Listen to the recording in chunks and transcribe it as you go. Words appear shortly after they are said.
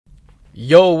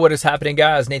Yo, what is happening,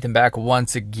 guys? Nathan back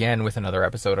once again with another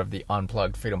episode of the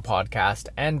Unplugged Freedom Podcast.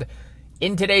 And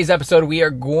in today's episode, we are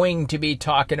going to be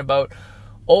talking about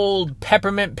old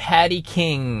Peppermint Patty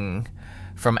King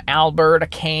from Alberta,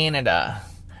 Canada.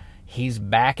 He's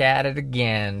back at it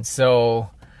again. So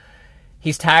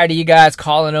he's tired of you guys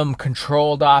calling him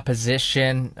controlled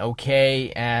opposition,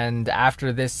 okay? And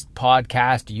after this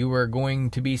podcast, you are going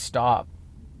to be stopped.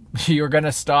 You're going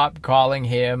to stop calling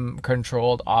him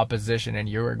controlled opposition, and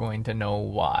you're going to know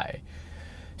why.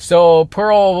 So, poor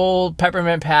old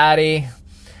Peppermint Patty,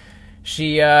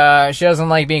 she doesn't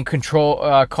like being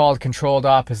called controlled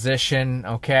opposition,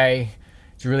 okay?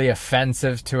 It's really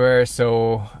offensive to her,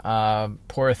 so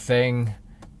poor thing,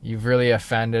 you've really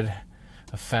offended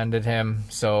him.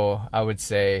 So, I would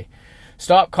say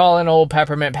stop calling old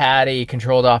Peppermint Patty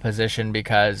controlled opposition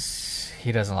because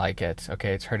he doesn't like it,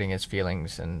 okay? It's hurting his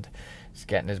feelings and it's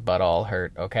getting his butt all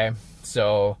hurt, okay?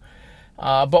 So,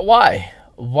 but why?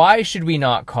 Why should we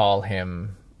not call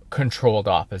him controlled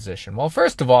opposition? Well,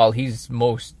 first of all, he's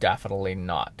most definitely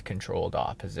not controlled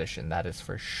opposition, that is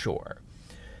for sure.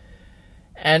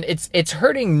 And it's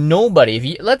hurting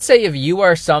nobody. Let's say if you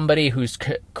are somebody who's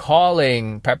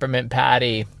calling Peppermint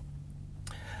Patty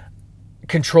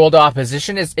controlled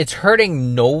opposition, it's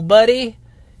hurting nobody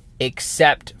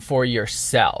except for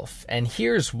yourself. And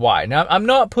here's why. Now, I'm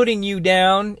not putting you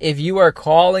down if you are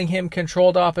calling him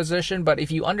controlled opposition, but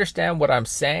if you understand what I'm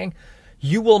saying,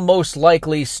 you will most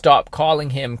likely stop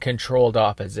calling him controlled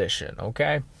opposition,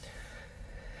 okay?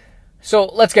 So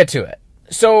let's get to it.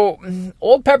 So,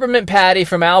 old Peppermint Patty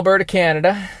from Alberta,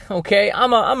 Canada, okay?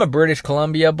 I'm a British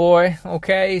Columbia boy,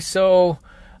 okay? So,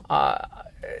 I'm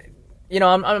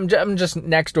just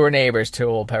next door neighbors to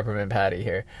old Peppermint Patty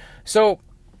here. So,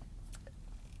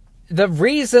 the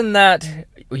reason that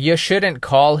you shouldn't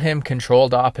call him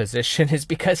controlled opposition is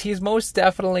because he's most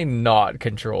definitely not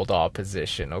controlled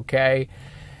opposition, okay?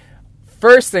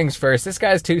 First things first, this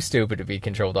guy's too stupid to be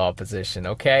controlled opposition,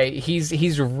 okay?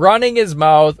 He's running his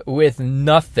mouth with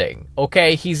nothing,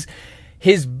 okay?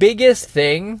 His biggest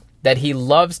thing that he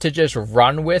loves to just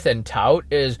run with and tout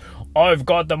is, I've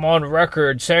got them on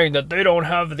record saying that they don't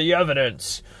have the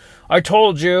evidence. I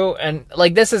told you, and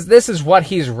like this is what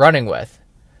he's running with.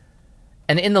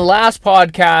 And in the last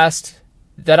podcast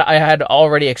that I had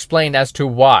already explained as to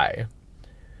why,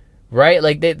 right?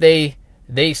 Like they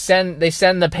send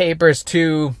the papers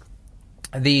to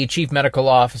the chief medical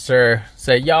officer,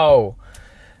 say, yo,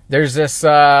 there's this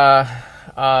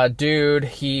dude,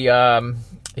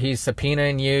 he's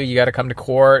subpoenaing you. You got to come to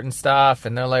court and stuff.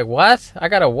 And they're like, what? I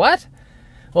gotta what?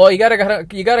 Well, you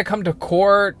gotta come to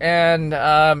court,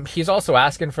 and he's also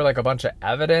asking for like a bunch of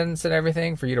evidence and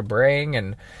everything for you to bring,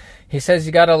 and he says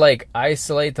you gotta like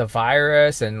isolate the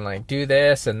virus and like do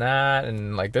this and that,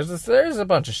 and like there's a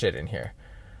bunch of shit in here.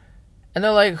 And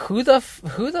they're like, who the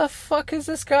fuck is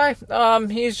this guy?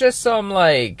 He's just some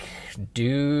like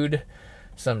dude,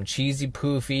 some cheesy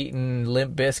poof eating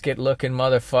Limp Biscuit looking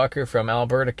motherfucker from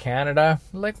Alberta, Canada.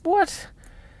 Like what?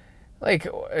 Like,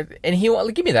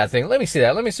 and give me that thing. Let me see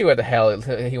that. Let me see what the hell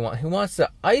he wants. He wants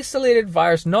the isolated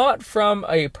virus, not from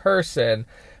a person,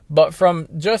 but from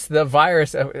just the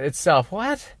virus itself.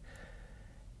 What?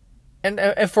 And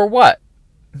for what?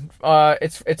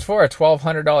 It's for a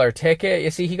 $1,200 ticket.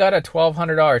 You see, he got a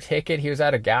 $1,200 ticket. He was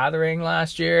at a gathering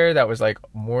last year that was like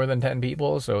more than 10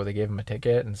 people, so they gave him a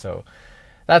ticket, and so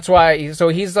that's why. So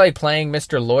he's like playing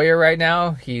Mr. Lawyer right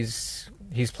now. He's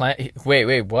playing.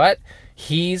 Wait, what?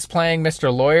 He's playing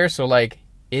Mr. Lawyer. So like,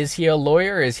 is he a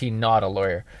lawyer? Or is he not a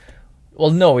lawyer?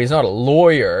 Well, no, he's not a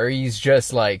lawyer. He's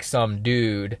just like some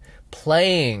dude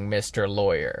playing Mr.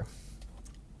 Lawyer.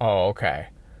 Oh, okay.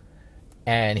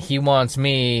 And he wants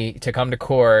me to come to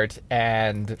court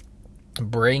and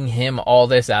bring him all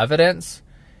this evidence?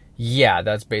 Yeah,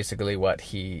 that's basically what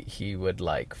he would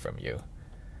like from you.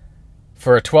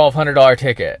 For a $1,200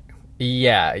 ticket.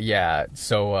 Yeah.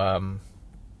 So,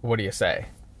 what do you say?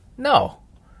 No.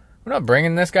 We're not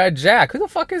bringing this guy Jack. Who the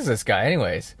fuck is this guy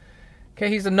anyways? Okay,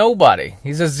 he's a nobody.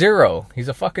 He's a zero. He's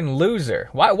a fucking loser.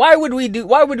 Why would we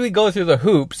go through the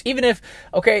hoops, even if,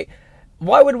 okay,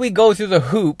 why would we go through the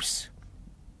hoops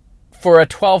for a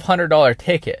 $1,200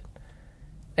 ticket?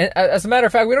 And as a matter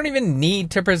of fact, we don't even need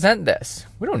to present this.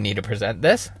 We don't need to present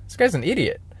this. This guy's an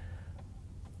idiot.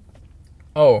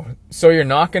 Oh, so you're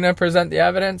not going to present the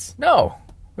evidence? No,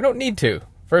 we don't need to,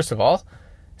 first of all.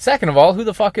 Second of all, who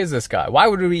the fuck is this guy? Why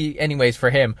would we, anyways,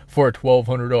 for him, for a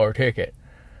 $1,200 ticket?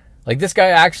 Like, this guy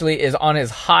actually is on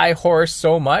his high horse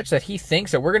so much that he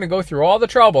thinks that we're going to go through all the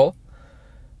trouble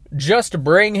just to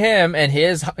bring him and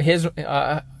his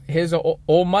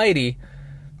almighty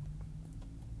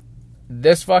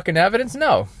this fucking evidence?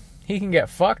 No. He can get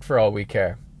fucked for all we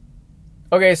care.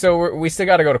 Okay, so we still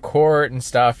got to go to court and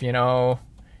stuff, you know,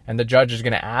 and the judge is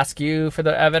going to ask you for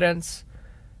the evidence.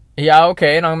 Yeah,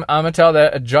 okay, and I'm going to tell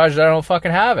the judge that I don't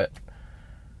fucking have it.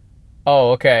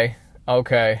 Oh, okay.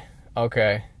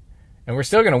 And we're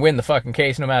still going to win the fucking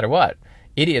case no matter what.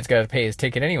 Idiot's got to pay his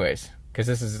ticket anyways, because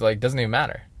this is like, doesn't even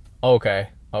matter. Okay,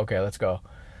 let's go.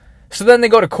 So then they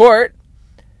go to court,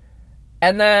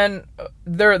 and then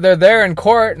they're there in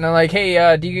court, and they're like,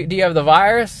 hey, do you have the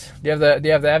virus? Do you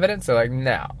have the evidence? They're like,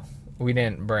 no, we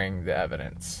didn't bring the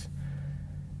evidence.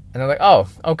 And they're like, oh,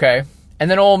 okay. And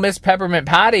then old Miss Peppermint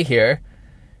Patty here,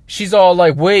 she's all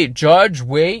like, wait, judge,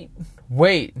 wait,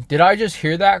 did I just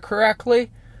hear that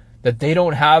correctly? That they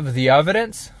don't have the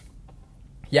evidence?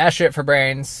 Yeah, shit for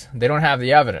brains. They don't have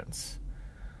the evidence.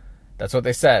 That's what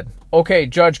they said. Okay,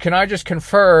 judge, can I just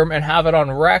confirm and have it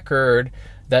on record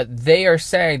that they are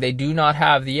saying they do not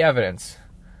have the evidence?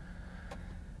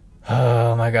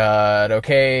 Oh my god,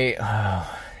 okay.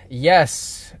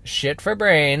 Yes, shit for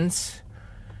brains.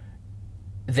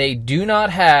 They do not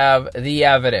have the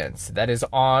evidence that is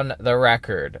on the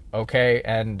record, okay?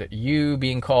 And you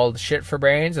being called shit for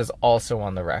brains is also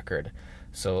on the record.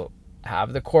 So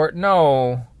have the court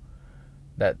know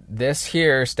that this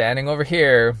here, standing over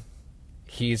here,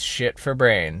 he's shit for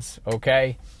brains,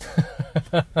 okay?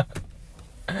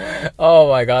 Oh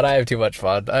my god, I have too much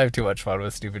fun. I have too much fun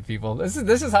with stupid people. This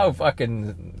is how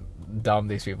fucking dumb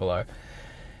these people are.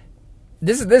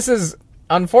 This is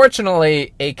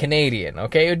unfortunately a Canadian,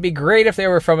 okay? It would be great if they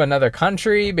were from another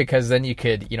country, because then you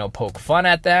could, you know, poke fun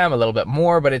at them a little bit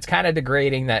more, but it's kind of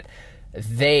degrading that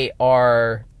they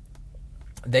are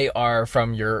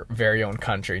from your very own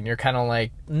country, and you're kind of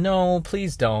like, no,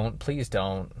 please don't.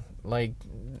 Like,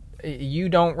 you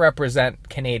don't represent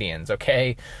Canadians,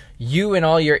 okay? You and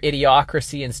all your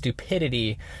idiocracy and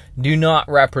stupidity do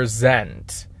not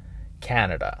represent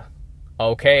Canada.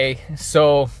 Okay,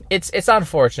 so it's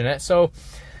unfortunate. So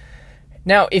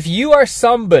now, if you are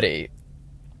somebody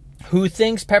who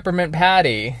thinks Peppermint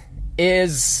Patty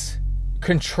is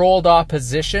controlled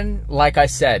opposition, like I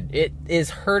said, it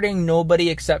is hurting nobody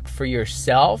except for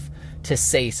yourself to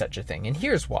say such a thing. And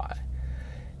here's why.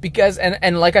 Because,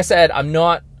 and like I said, I'm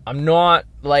not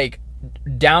like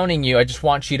downing you. I just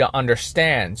want you to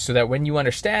understand, so that when you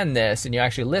understand this and you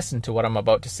actually listen to what I'm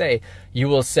about to say, you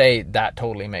will say, that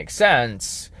totally makes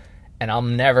sense, and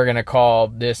I'm never going to call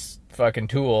this fucking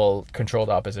tool controlled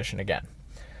opposition again.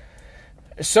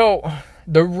 So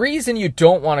the reason you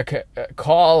don't want to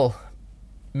call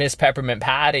Miss Peppermint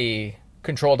Patty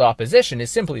controlled opposition is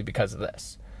simply because of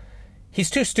this. He's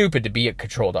too stupid to be a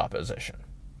controlled opposition.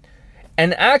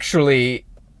 And actually,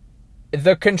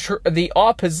 the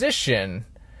opposition,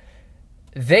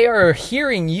 they are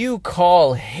hearing you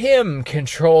call him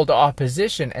controlled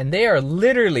opposition, and they are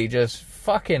literally just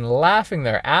fucking laughing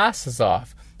their asses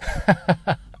off.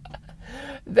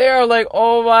 They are like,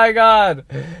 oh my god,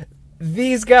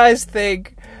 these guys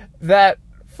think that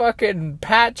fucking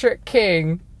Patrick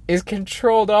King is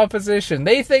controlled opposition.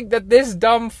 They think that this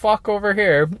dumb fuck over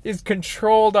here is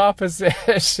controlled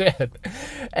opposition.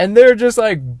 And they're just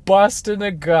like busting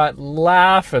a gut,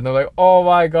 laughing. They're like, oh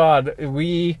my god,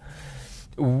 these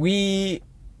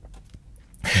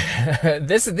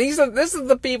is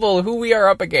the people who we are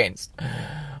up against.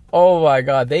 Oh my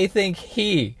god, they think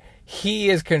he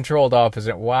is controlled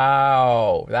opposite.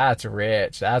 Wow, that's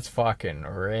rich. That's fucking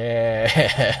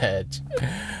rich.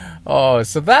 Oh,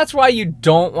 so that's why you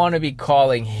don't want to be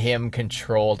calling him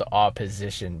controlled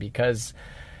opposition, because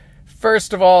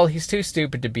first of all, he's too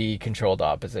stupid to be controlled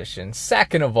opposition.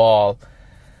 Second of all,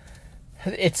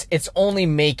 it's only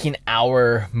making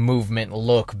our movement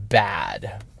look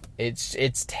bad.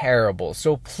 It's terrible.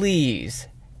 So please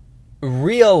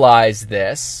realize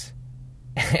this,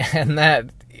 and that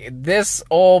this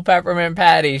old Peppermint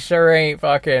Patty sure ain't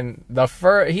fucking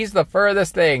he's the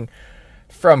furthest thing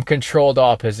from controlled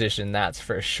opposition, that's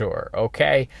for sure,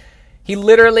 okay? He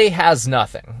literally has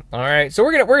nothing, all right? So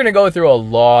we're gonna go through a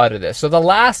lot of this. So the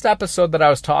last episode that I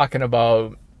was talking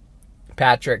about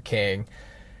Patrick King,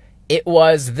 it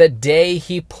was the day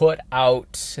he put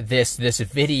out this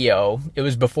video. It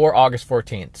was before August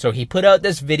 14th. So he put out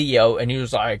this video, and he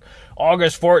was like,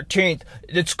 August 14th,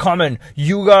 it's coming.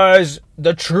 You guys,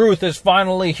 the truth is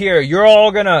finally here. You're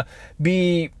all gonna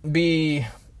be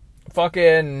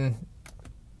fucking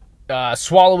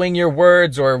swallowing your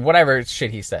words, or whatever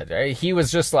shit he said, right? He was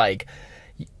just like,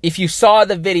 if you saw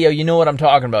the video, you know what I'm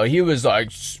talking about. He was like,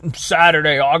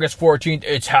 Saturday, August 14th,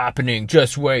 it's happening.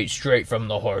 Just wait, straight from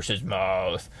the horse's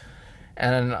mouth.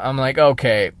 And I'm like,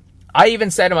 okay. I even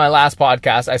said in my last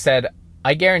podcast, I said,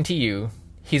 I guarantee you,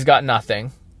 he's got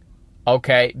nothing.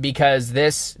 Okay, because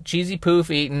this cheesy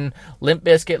poof eating, Limp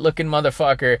Bizkit looking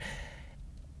motherfucker,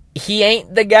 he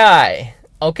ain't the guy.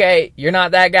 Okay, you're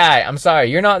not that guy. I'm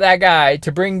sorry, you're not that guy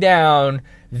to bring down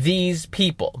these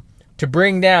people, to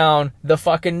bring down the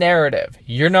fucking narrative.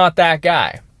 You're not that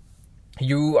guy.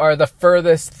 You are the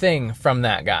furthest thing from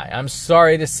that guy. I'm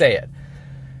sorry to say it.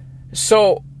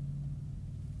 So,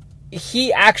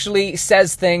 he actually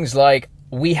says things like,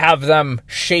 we have them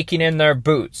shaking in their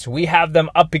boots. We have them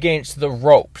up against the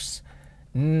ropes.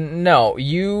 No,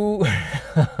 you...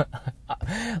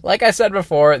 Like I said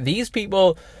before, these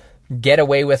people get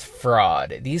away with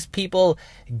fraud. These people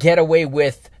get away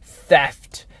with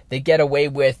theft. They get away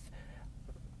with...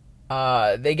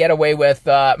 murder. They get away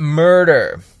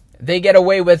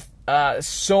with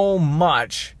so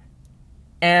much.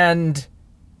 And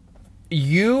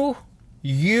you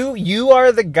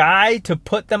are the guy to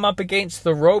put them up against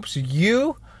the ropes.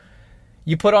 You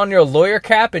put on your lawyer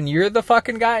cap and you're the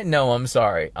fucking guy? No, I'm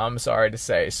sorry. I'm sorry to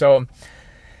say. So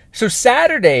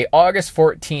Saturday, August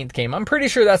 14th came. I'm pretty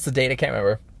sure that's the date. I can't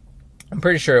remember. I'm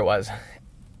pretty sure it was.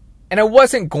 And I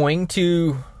wasn't going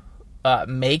to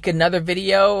make another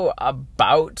video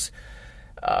about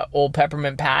old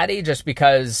Peppermint Patty just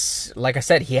because, like I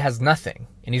said, he has nothing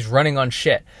and he's running on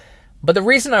shit. But the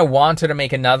reason I wanted to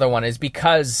make another one is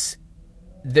because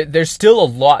there's still a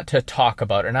lot to talk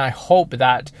about, and I hope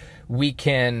that we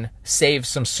can save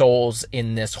some souls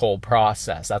in this whole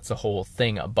process. That's the whole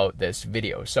thing about this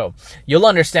video. So you'll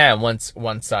understand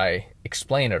once I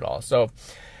explain it all. So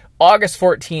August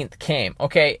 14th came.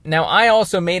 Okay, now I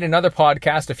also made another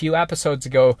podcast a few episodes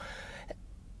ago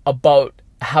about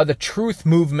how the truth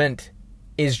movement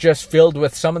is just filled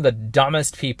with some of the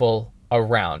dumbest people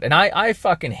around. And I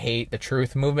fucking hate the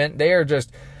truth movement. They are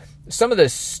just some of the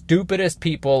stupidest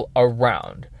people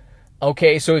around.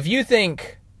 Okay, so if you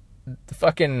think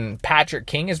fucking Patrick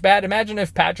King is bad, imagine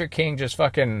if Patrick King just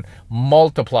fucking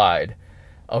multiplied,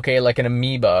 okay, like an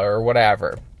amoeba or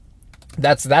whatever.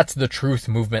 That's the truth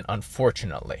movement,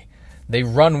 unfortunately. They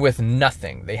run with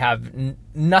nothing. They have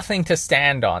nothing to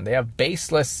stand on. They have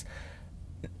baseless,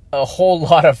 a whole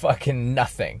lot of fucking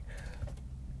nothing.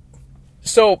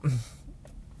 So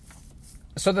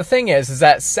the thing is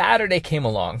that Saturday came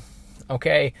along,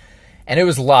 okay, and it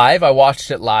was live. I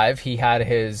watched it live. He had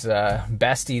his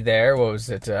bestie there. What was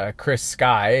it? Chris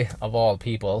Sky, of all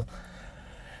people.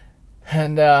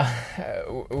 And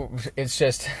it's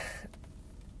just...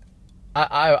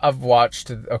 I've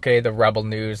watched, okay, the Rebel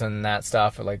News and that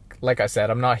stuff. Like I said,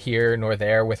 I'm not here nor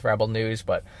there with Rebel News,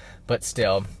 but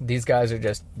still, these guys are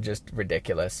just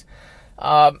ridiculous.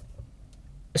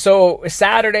 So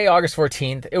Saturday, August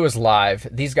 14th, it was live.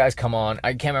 These guys come on.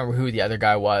 I can't remember who the other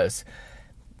guy was.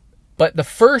 But the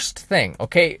first thing,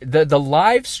 okay, the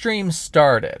live stream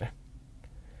started.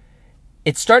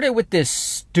 It started with this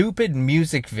stupid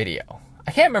music video.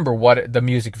 I can't remember what the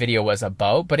music video was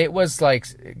about, but it was like,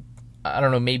 I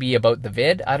don't know, maybe about the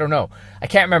vid. I don't know. I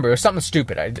can't remember. It was something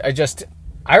stupid.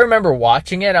 I remember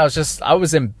watching it. I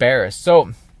was embarrassed.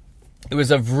 So it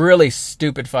was a really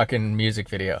stupid fucking music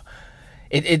video.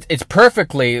 It's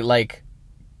perfectly like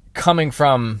coming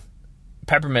from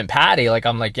Peppermint Patty. Like,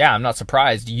 I'm like, yeah, I'm not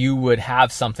surprised you would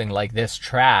have something like this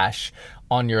trash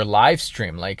on your live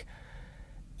stream. Like,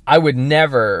 I would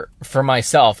never, for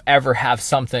myself, ever have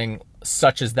something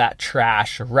such as that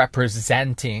trash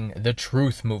representing the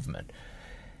truth movement.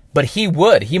 But he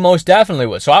would. He most definitely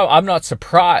would. So I'm not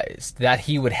surprised that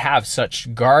he would have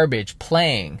such garbage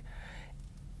playing.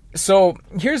 So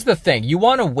here's the thing. You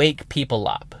want to wake people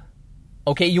up.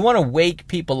 Okay, you want to wake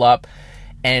people up,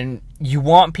 and you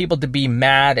want people to be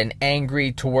mad and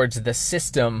angry towards the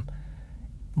system.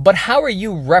 But how are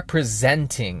you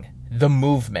representing the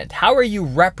movement? How are you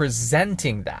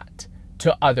representing that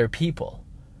to other people?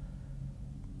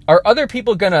 Are other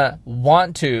people going to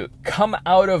want to come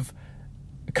out of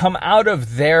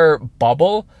their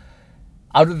bubble,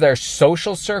 out of their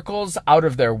social circles, out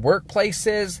of their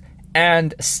workplaces,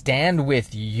 and stand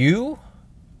with you?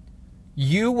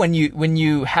 You, when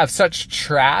you have such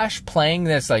trash playing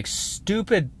this like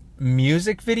stupid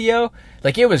music video,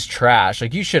 like it was trash.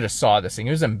 Like you should have saw this thing.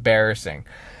 It was embarrassing.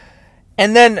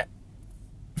 And then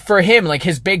for him, like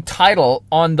his big title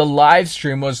on the live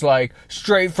stream was like,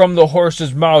 straight from the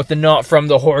horse's mouth and not from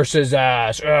the horse's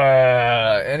ass.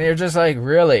 And you're just like,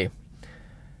 really?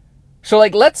 So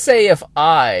like, let's say if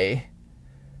I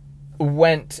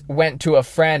went to a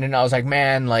friend and I was like,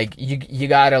 man, like you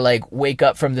gotta like wake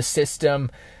up from the system,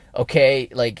 okay,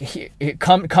 like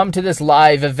come to this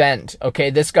live event, okay,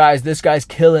 this guy's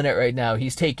killing it right now,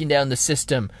 he's taking down the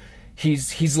system,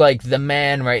 he's like the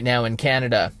man right now in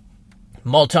Canada,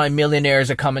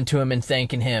 Multi-millionaires are coming to him and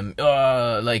thanking him.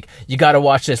 Like, you got to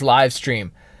watch this live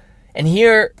stream. And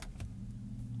here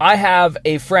I have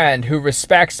a friend who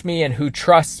respects me and who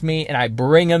trusts me, and I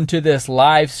bring him to this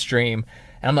live stream,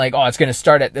 and I'm like, oh, it's going to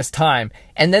start at this time.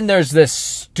 And then there's this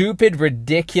stupid,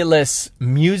 ridiculous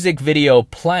music video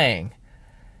playing.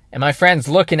 And my friend's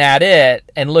looking at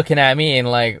it and looking at me and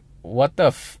like, what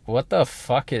the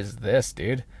fuck is this,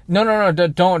 dude? No,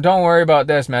 don't worry about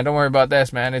this, man. Don't worry about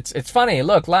this, man. It's funny.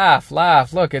 Look, laugh.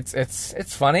 Look,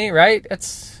 it's funny, right?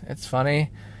 It's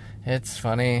funny. It's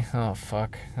funny. Oh,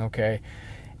 fuck. Okay.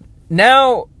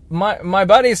 Now, my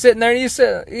buddy's sitting there,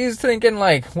 and he's thinking,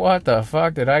 like, what the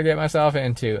fuck did I get myself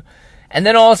into? And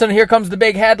then all of a sudden, here comes the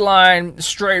big headline,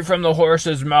 straight from the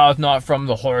horse's mouth, not from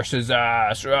the horse's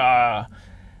ass.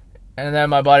 And then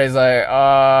my buddy's like,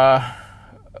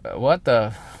 what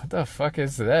the fuck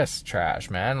is this trash,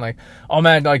 man? Like, oh,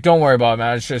 man, like, don't worry about it,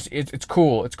 man. It's just, it's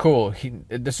cool. It's cool.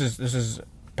 This is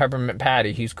Peppermint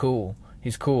Patty. He's cool.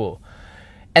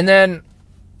 And then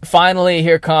finally,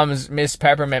 here comes Miss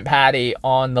Peppermint Patty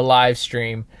on the live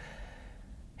stream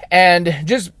and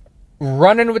just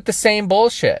running with the same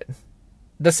bullshit.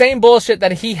 The same bullshit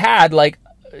that he had like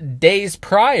days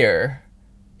prior.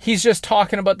 He's just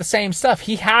talking about the same stuff.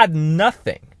 He had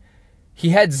nothing. He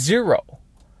had zero.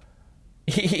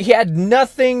 He had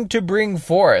nothing to bring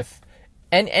forth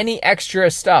and any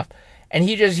extra stuff. And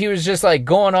he was just like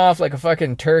going off like a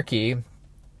fucking turkey.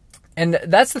 And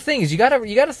that's the thing is you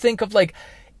gotta think of like,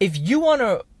 if you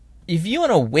wanna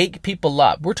wake people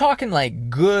up, we're talking like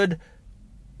good,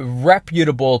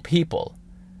 reputable people.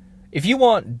 If you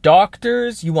want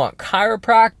doctors, you want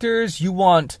chiropractors, you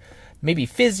want maybe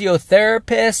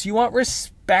physiotherapists, you want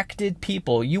respected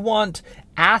people, you want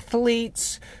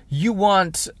athletes, you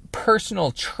want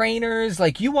personal trainers,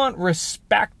 like you want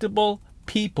respectable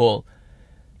people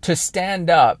to stand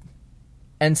up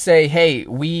and say, hey,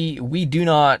 we do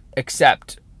not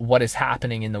accept what is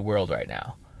happening in the world right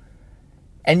now.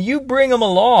 And you bring them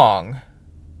along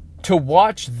to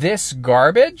watch this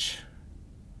garbage?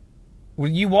 Will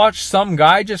you watch some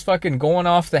guy just fucking going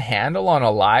off the handle on a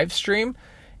live stream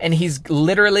and he's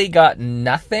literally got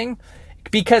nothing?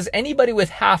 Because anybody with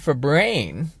half a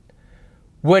brain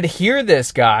would hear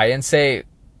this guy and say,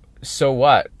 so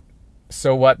what?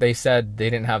 So what? They said they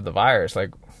didn't have the virus.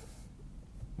 Like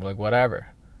whatever.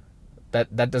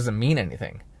 That doesn't mean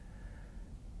anything.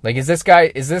 Like, is this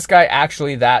guy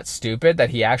actually that stupid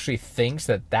that he actually thinks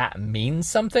that means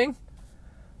something?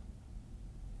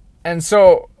 And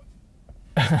so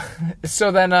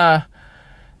then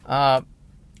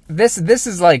this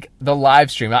is like the live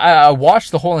stream. I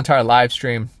watched the whole entire live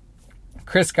stream.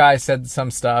 Chris Guy said some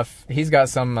stuff. He's got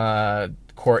some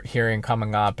court hearing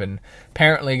coming up and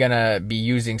apparently gonna be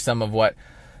using some of what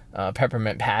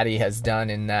Peppermint Patty has done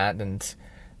in that, and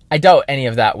I doubt any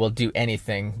of that will do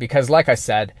anything because, like I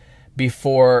said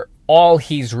before, all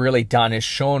he's really done is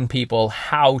shown people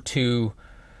how to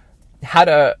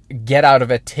get out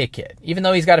of a ticket. Even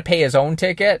though he's got to pay his own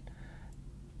ticket,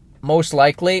 most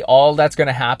likely all that's going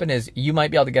to happen is you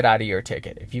might be able to get out of your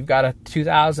ticket. If you've got a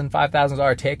 $2,000,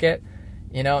 $5,000 ticket,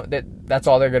 you know, that's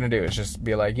all they're going to do is just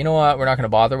be like, you know what, we're not going to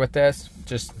bother with this.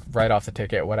 Just write off the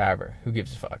ticket, whatever. Who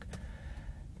gives a fuck?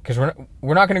 Because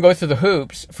we're not going to go through the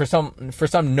hoops for some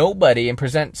nobody and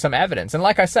present some evidence. And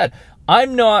like I said,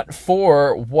 I'm not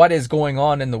for what is going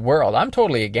on in the world. I'm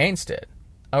totally against it.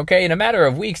 Okay, in a matter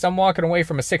of weeks, I'm walking away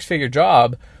from a 6-figure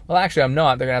job. Well, actually, I'm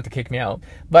not. They're going to have to kick me out.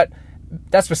 But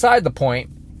that's beside the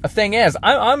point. The thing is,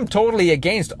 I'm totally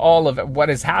against all of what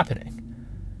is happening.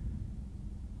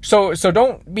 So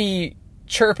don't be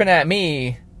chirping at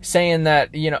me saying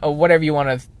that, you know, whatever you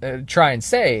want to try and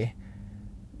say.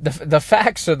 The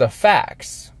facts are the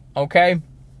facts, okay?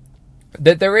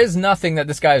 That there is nothing that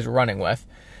this guy is running with.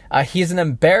 He's an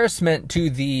embarrassment to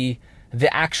the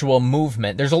actual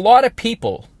movement. There's a lot of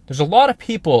people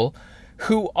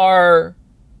who are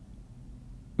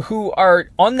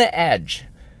on the edge,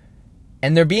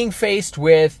 and they're being faced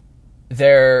with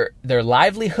their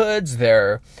livelihoods,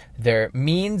 their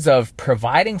means of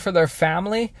providing for their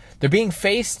family. They're being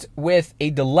faced with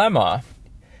a dilemma,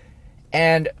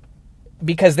 and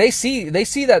because they see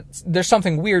that there's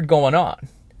something weird going on.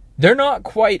 They're not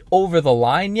quite over the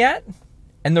line yet.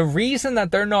 And the reason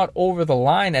that they're not over the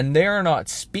line and they are not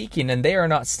speaking and they are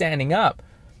not standing up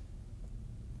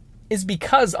is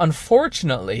because,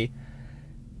 unfortunately,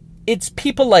 it's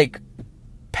people like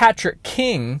Patrick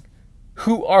King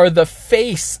who are the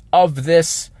face of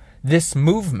this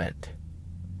movement.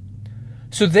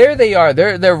 So there they are.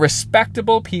 They're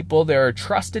respectable people. They're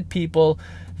trusted people.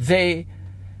 They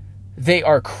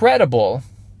are credible.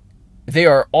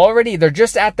 they're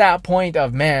just at that point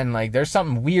of, man, like there's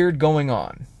something weird going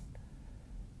on.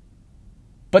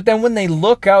 But then when they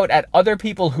look out at other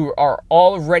people who are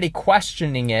already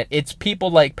questioning it, it's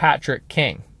people like Patrick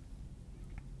King.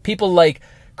 People like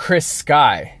Chris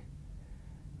Sky.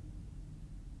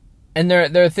 And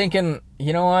they're thinking,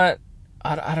 you know what?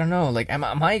 I don't know. Like, am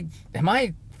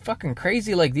I fucking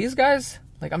crazy like these guys?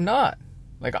 Like, I'm not.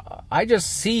 Like, I just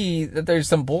see that there's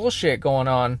some bullshit going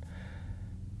on.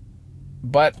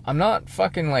 But I'm not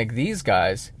fucking like these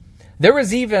guys. There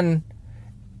was even...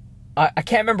 I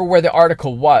can't remember where the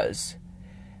article was,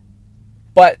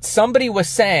 but somebody was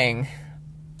saying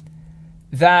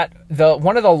that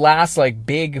one of the last like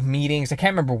big meetings, I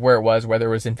can't remember where it was, whether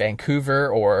it was in Vancouver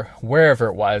or wherever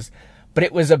it was, but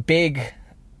it was a big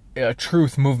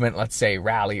truth movement, let's say,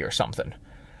 rally or something.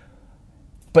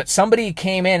 But somebody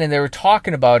came in and they were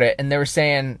talking about it, and they were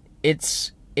saying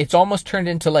it's almost turned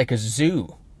into like a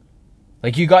zoo.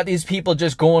 Like, you got these people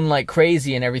just going like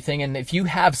crazy and everything, and if you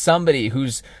have somebody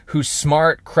who's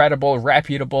smart, credible,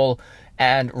 reputable,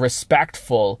 and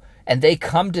respectful, and they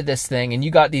come to this thing, and you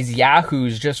got these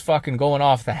yahoos just fucking going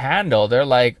off the handle, they're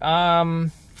like,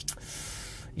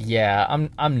 yeah,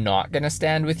 I'm not gonna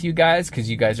stand with you guys because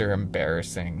you guys are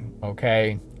embarrassing,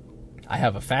 okay? I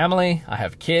have a family, I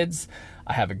have kids,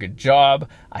 I have a good job,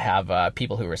 I have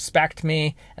people who respect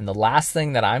me, and the last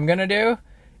thing that I'm gonna do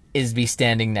is be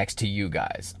standing next to you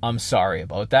guys. I'm sorry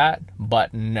about that,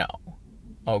 but no.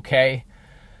 Okay?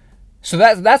 So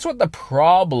that's what the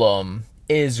problem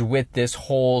is with this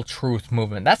whole truth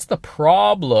movement. That's the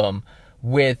problem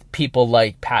with people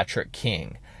like Patrick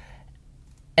King.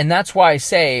 And that's why I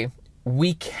say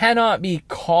we cannot be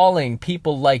calling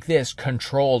people like this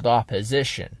controlled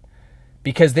opposition,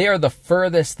 because they are the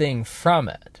furthest thing from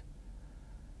it.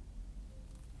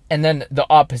 And then the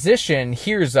opposition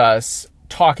hears us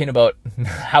talking about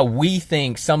how we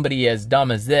think somebody as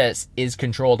dumb as this is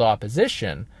controlled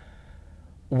opposition.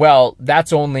 Well,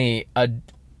 that's only a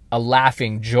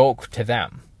laughing joke to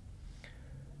them.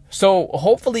 So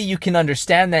hopefully you can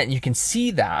understand that and you can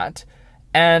see that,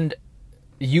 and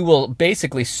you will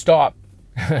basically stop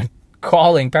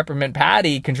calling Peppermint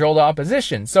Patty controlled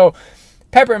opposition. So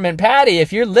Peppermint Patty,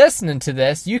 if you're listening to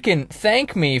this, you can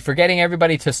thank me for getting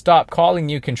everybody to stop calling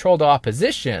you controlled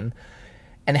opposition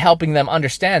and helping them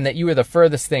understand that you are the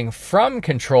furthest thing from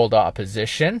controlled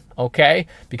opposition, okay?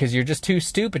 Because you're just too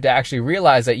stupid to actually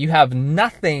realize that you have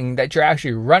nothing that you're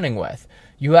actually running with.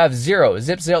 You have zero,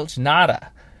 zip, zilch,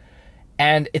 nada.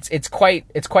 And it's quite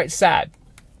sad.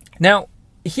 Now,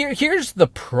 here's the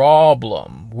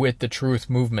problem with the truth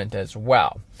movement as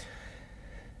well.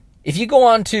 If you go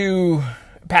on to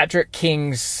Patrick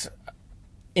King's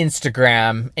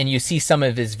Instagram and you see some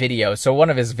of his videos, so one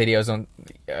of his videos on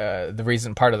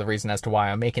part of the reason as to why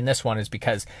I'm making this one is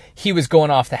because he was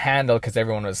going off the handle because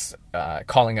everyone was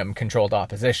calling him controlled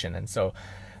opposition. And so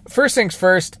first things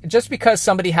first, just because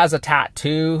somebody has a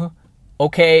tattoo,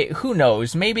 okay, who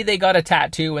knows, maybe they got a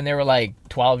tattoo when they were like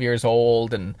 12 years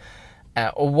old and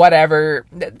whatever,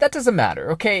 that doesn't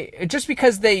matter, okay? Just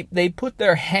because they put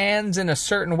their hands in a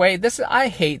certain way, I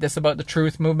hate this about the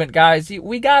truth movement, guys.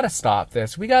 We gotta stop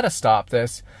this.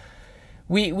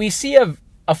 We see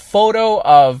a photo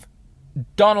of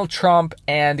Donald Trump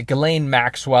and Ghislaine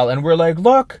Maxwell, and we're like,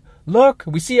 look,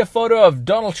 we see a photo of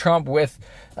Donald Trump with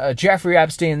Jeffrey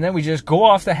Epstein, and then we just go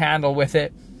off the handle with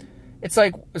it. It's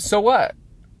like, so what?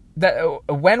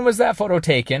 When was that photo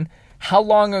taken? How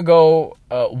long ago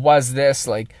was this?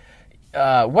 Like,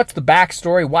 what's the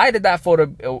backstory? Why did that photo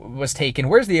was taken?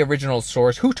 Where's the original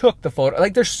source? Who took the photo?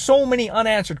 Like, there's so many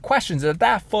unanswered questions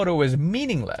that photo is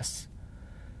meaningless.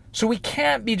 So we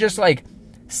can't be just like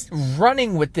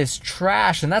running with this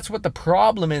trash, and that's what the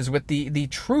problem is with the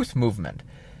truth movement.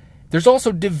 There's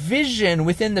also division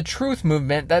within the truth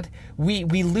movement that we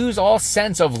lose all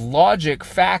sense of logic,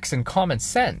 facts, and common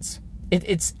sense.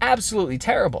 It's absolutely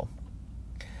terrible.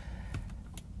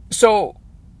 So,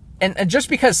 and just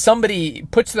because somebody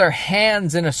puts their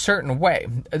hands in a certain way,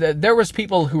 there was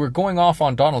people who were going off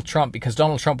on Donald Trump because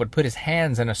Donald Trump would put his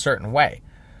hands in a certain way.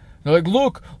 They're like,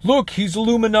 look, he's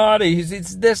Illuminati,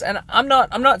 he's this, and I'm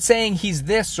not saying he's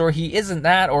this or he isn't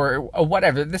that or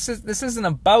whatever. This isn't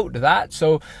about that.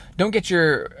 So don't get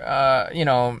your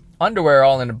underwear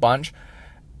all in a bunch.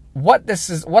 What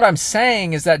I'm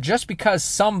saying is that just because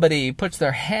somebody puts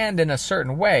their hand in a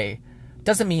certain way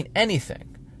doesn't mean anything.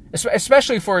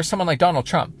 Especially for someone like Donald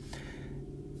Trump.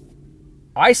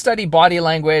 I study body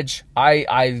language.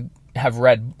 I have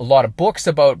read a lot of books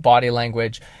about body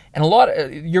language, and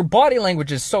your body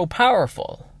language is so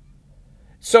powerful.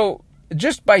 So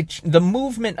just by the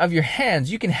movement of your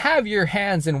hands, you can have your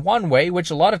hands in one way, which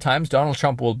a lot of times Donald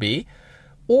Trump will be.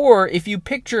 Or if you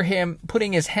picture him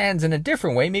putting his hands in a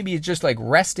different way, maybe it's just like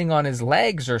resting on his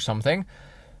legs or something.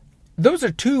 Those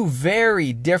are two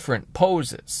very different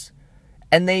poses.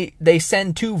 And they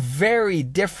send two very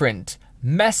different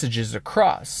messages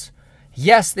across.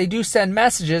 Yes, they do send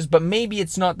messages, but maybe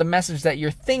it's not the message that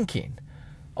you're thinking.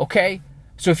 Okay?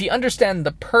 So if you understand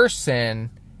the person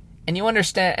and you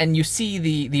understand and you see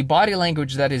the body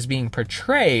language that is being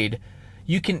portrayed,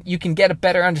 you can get a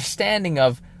better understanding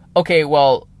of, okay,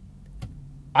 well,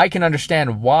 I can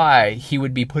understand why he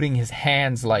would be putting his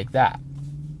hands like that.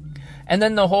 And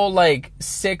then the whole like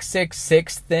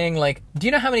 666 thing, like, do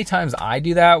you know how many times I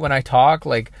do that when I talk?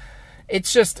 Like,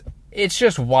 it's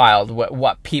just wild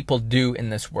what people do in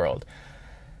this world.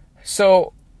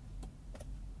 So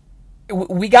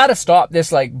we got to stop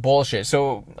this like bullshit.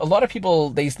 So a lot of people,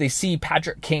 they see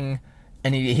Patrick King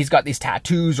and he's got these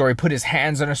tattoos, or he put his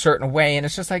hands in a certain way, and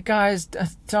it's just like, guys,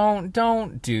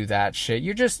 don't do that shit.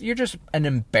 You're just an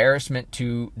embarrassment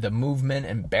to the movement,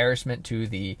 embarrassment to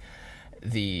the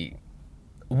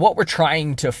what we're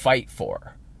trying to fight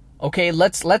for. Okay,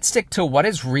 let's stick to what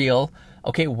is real.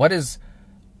 Okay, what is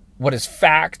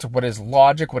fact, what is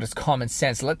logic, what is common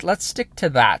sense. Let's stick to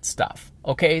that stuff.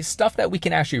 Okay, stuff that we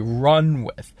can actually run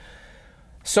with.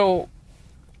 So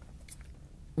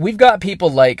we've got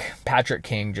people like Patrick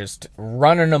King just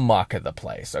running amok of the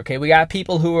place. Okay, we got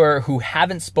people who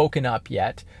haven't spoken up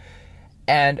yet,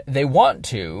 and they want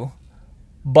to,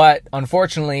 but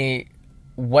unfortunately,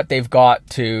 what they've got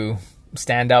to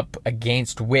stand up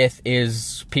against with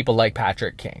is people like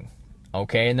Patrick King.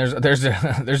 Okay, and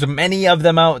there's many of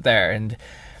them out there, and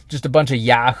just a bunch of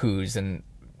yahoos. And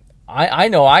I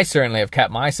know I certainly have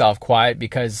kept myself quiet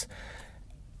because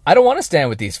I don't want to stand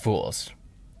with these fools.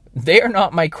 They are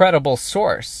not my credible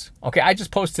source. Okay, I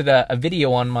just posted a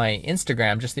video on my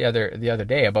Instagram just the other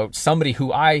day about somebody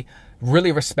who I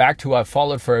really respect, who I've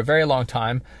followed for a very long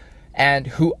time, and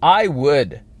who I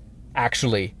would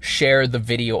actually share the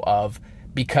video of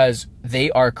because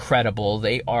they are credible,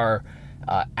 they are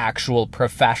actual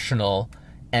professional,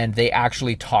 and they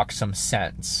actually talk some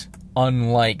sense,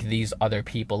 unlike these other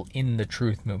people in the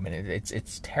truth movement.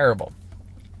 It's terrible.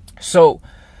 So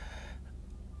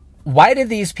why did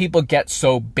these people get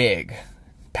so big?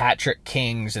 Patrick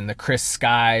Kings and the Chris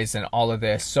Skies and all of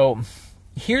this. So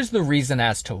here's the reason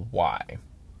as to why.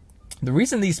 The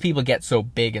reason these people get so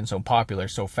big and so popular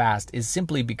so fast is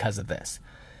simply because of this.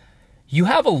 You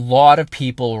have a lot of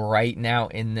people right now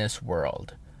in this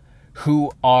world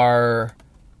who are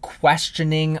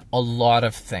questioning a lot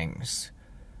of things.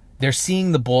 They're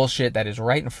seeing the bullshit that is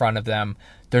right in front of them.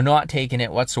 They're not taking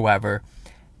it whatsoever.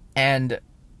 And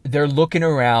they're looking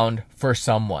around for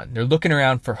someone. They're looking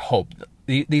around for hope.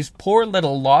 These poor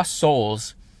little lost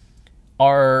souls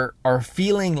are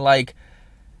feeling like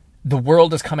the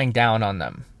world is coming down on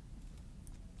them.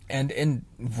 And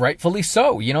rightfully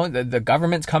so. You know, the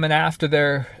government's coming after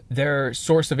their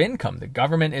source of income. The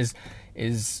government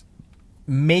is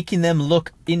making them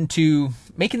look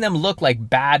like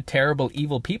bad, terrible,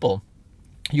 evil people.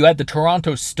 You had the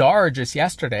Toronto Star just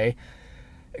yesterday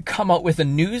come out with a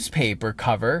newspaper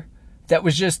cover that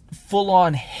was just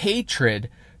full-on hatred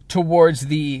towards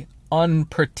the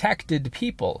unprotected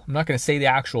people. I'm not going to say the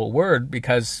actual word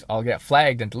because I'll get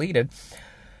flagged and deleted.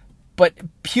 But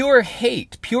pure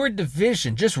hate, pure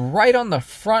division, just right on the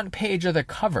front page of the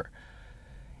cover.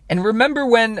 And remember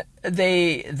when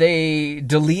they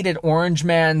deleted Orange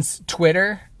Man's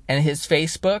Twitter and his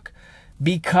Facebook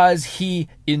because he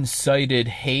incited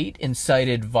hate,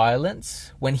 incited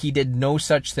violence, when he did no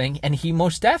such thing, and he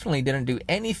most definitely didn't do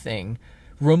anything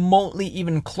remotely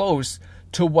even close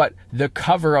to what the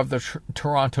cover of the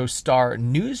Toronto Star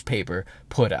newspaper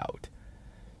put out.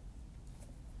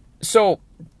 So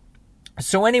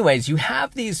anyways, you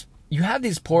have these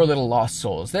poor little lost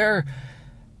souls.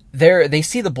 They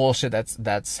see the bullshit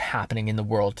that's happening in the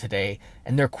world today,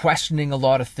 and they're questioning a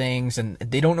lot of things, and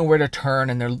they don't know where to turn,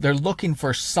 and they're looking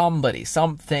for somebody,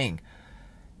 something,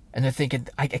 and they're thinking,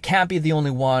 I can't be the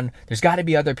only one. There's got to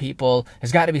be other people.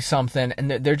 There's got to be something, and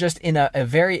they're just in a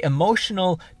very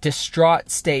emotional, distraught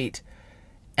state.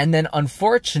 And then,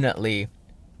 unfortunately,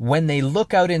 when they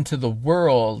look out into the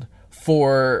world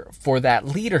for that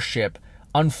leadership,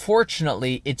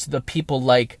 unfortunately, it's the people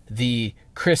like the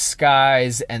Chris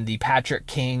Skies and the Patrick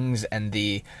Kings and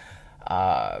the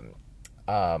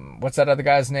what's that other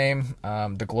guy's name?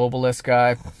 The globalist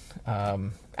guy,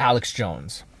 Alex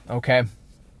Jones. Okay,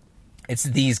 it's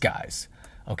these guys.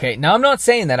 Okay, now I'm not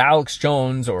saying that Alex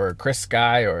Jones or Chris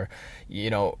Sky or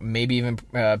maybe even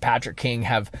Patrick King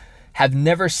have have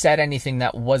never said anything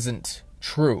that wasn't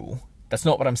true. That's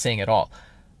not what I'm saying at all.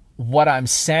 What I'm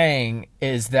saying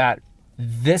is that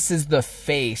this is the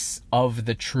face of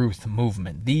the truth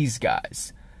movement, these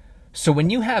guys. So when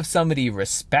you have somebody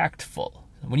respectful,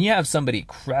 when you have somebody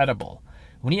credible,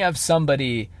 when you have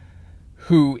somebody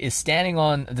who is standing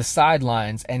on the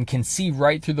sidelines and can see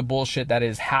right through the bullshit that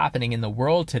is happening in the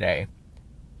world today,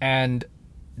 and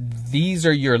these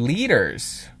are your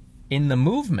leaders in the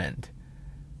movement,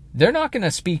 they're not going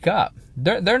to speak up.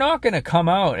 They're not going to come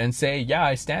out and say, yeah,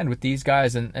 I stand with these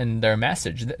guys and their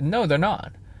message. No, they're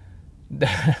not.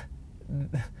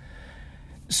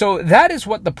 So that is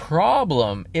what the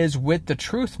problem is with the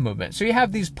truth movement. So you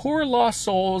have these poor lost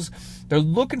souls. They're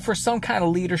looking for some kind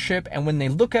of leadership. And when they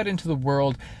look out into the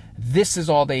world, this is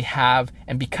all they have.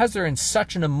 And because they're in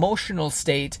such an emotional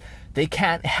state, they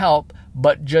can't help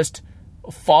but just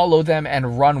follow them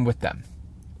and run with them.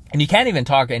 And you can't even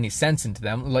talk any sense into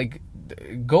them. Like,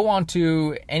 go on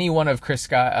to any one of Chris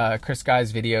Guy's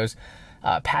videos,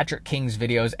 Patrick King's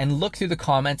videos, and look through the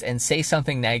comments and say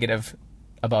something negative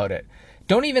about it.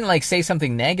 Don't even like say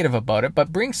something negative about it,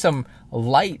 but bring some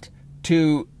light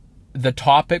to the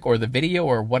topic or the video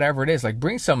or whatever it is. Like,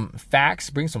 bring some facts,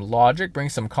 bring some logic, bring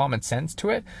some common sense to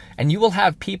it, and you will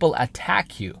have people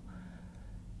attack you.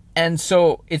 And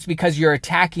so it's because you're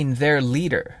attacking their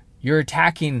leader.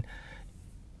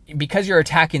 Because you're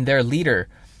attacking their leader,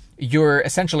 you're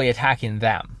essentially attacking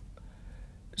them.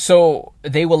 So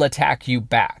they will attack you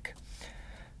back.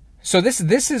 So this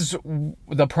is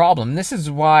the problem. This is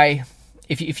why,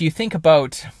 if you think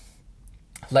about,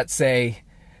 let's say,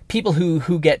 people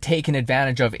who get taken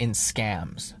advantage of in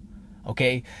scams,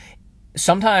 okay?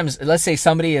 Sometimes, let's say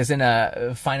somebody is in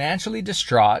a financially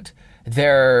distraught,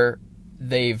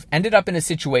 they've ended up in a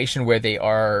situation where they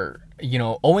are,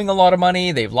 owing a lot of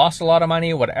money, they've lost a lot of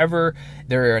money, whatever,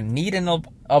 they're in need of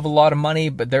a lot of money,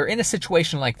 but they're in a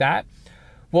situation like that.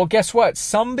 Well, guess what?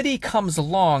 Somebody comes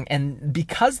along, and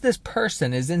because this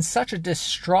person is in such a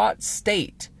distraught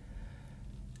state,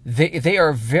 they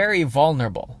are very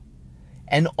vulnerable.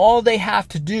 And all they have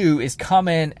to do is come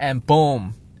in and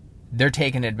boom, they're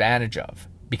taken advantage of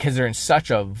because they're in such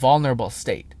a vulnerable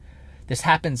state. This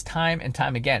happens time and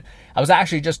time again. I was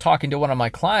actually just talking to one of my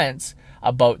clients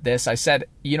about this. I said,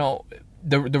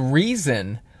 the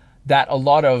reason that a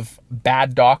lot of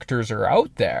bad doctors are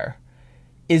out there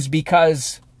is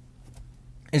because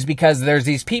there's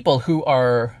these people who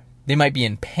they might be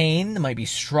in pain, they might be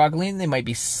struggling, they might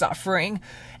be suffering,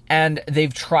 and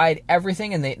they've tried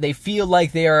everything, and they feel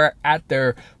like they are at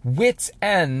their wits'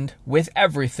 end with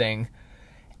everything,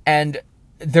 and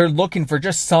they're looking for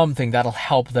just something that'll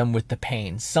help them with the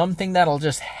pain, something that'll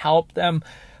just help them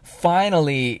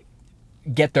finally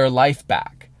get their life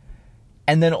back.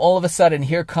 And then all of a sudden,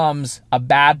 here comes a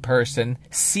bad person,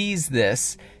 sees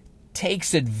this,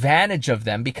 takes advantage of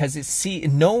them because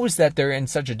it knows that they're in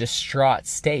such a distraught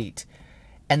state.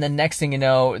 And the next thing you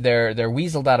know, they're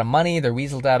weaseled out of money, they're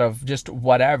weaseled out of just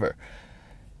whatever.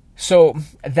 So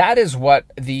that is what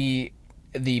the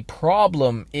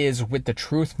problem is with the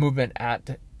truth movement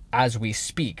as we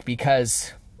speak,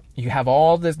 because you have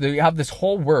this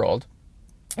whole world.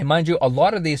 And mind you, a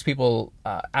lot of these people,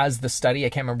 as the study, I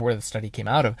can't remember where the study came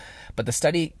out of, but the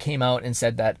study came out and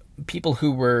said that people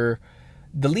who were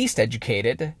the least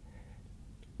educated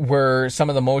were some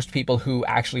of the most people who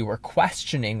actually were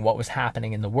questioning what was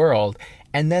happening in the world.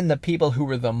 And then the people who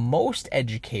were the most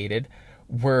educated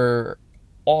were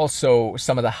also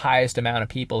some of the highest amount of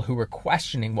people who were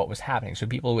questioning what was happening. So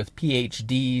people with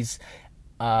PhDs,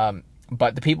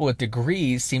 but the people with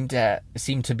degrees seem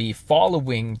to be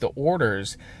following the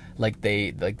orders like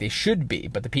they should be.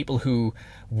 But the people who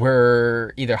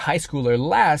were either high school or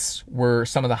less were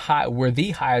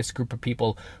the highest group of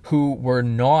people who were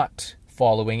not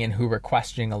following and who were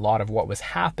questioning a lot of what was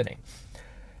happening.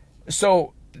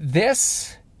 So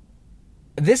this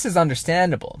is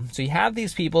understandable. So you have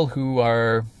these people who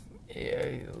are,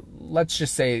 let's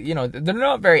just say, they're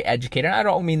not very educated. I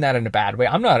don't mean that in a bad way.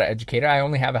 I'm not an educator. I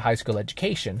only have a high school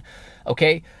education.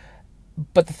 Okay.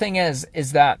 But the thing is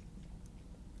that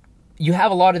you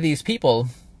have a lot of these people,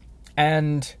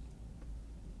 and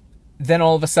then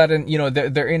all of a sudden,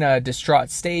 they're in a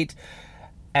distraught state,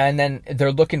 and then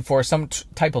they're looking for some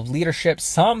type of leadership,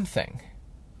 something.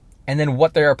 And then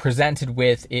what they are presented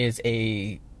with is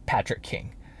a Patrick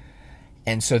King.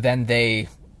 And so then they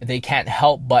can't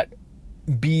help but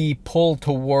be pulled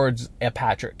towards a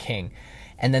Patrick King.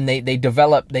 and then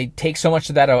they take so much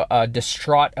of that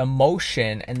distraught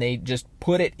emotion and they just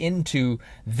put it into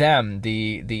them,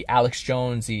 the Alex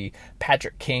Jones, the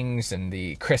Patrick Kings, and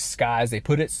the Chris Skies. They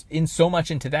put it in so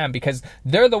much into them because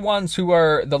they're the ones who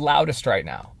are the loudest right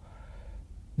now.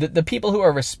 The people who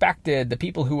are respected, the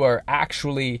people who are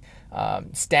actually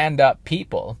stand-up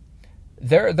people,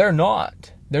 they're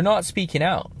not speaking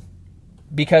out,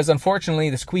 because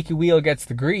unfortunately the squeaky wheel gets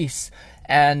the grease.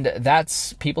 And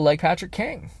that's people like Patrick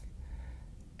King.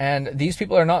 And these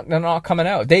people they're not coming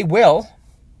out. They will,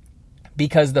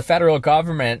 because the federal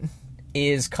government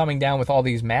is coming down with all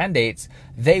these mandates.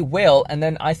 They will, and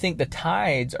then I think the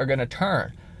tides are going to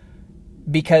turn.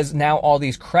 Because now all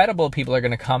these credible people are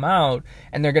going to come out,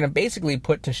 and they're going to basically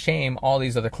put to shame all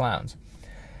these other clowns.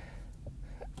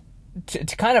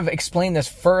 To kind of explain this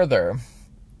further,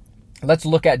 let's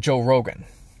look at Joe Rogan.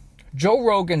 Joe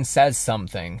Rogan says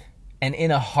something, and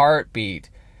in a heartbeat,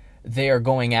 they are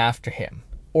going after him.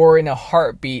 Or in a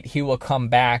heartbeat, he will come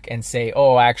back and say,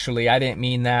 oh, actually, I didn't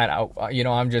mean that.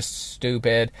 I'm just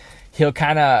stupid. He'll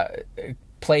kind of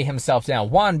play himself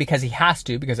down. One, because he has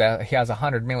to, because he has a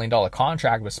 $100 million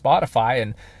contract with Spotify,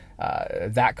 and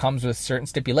that comes with certain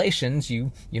stipulations.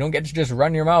 You don't get to just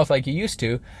run your mouth like you used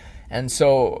to. And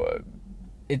so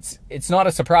it's not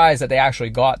a surprise that they actually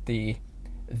got the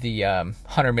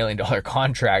 $100 million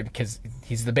contract, because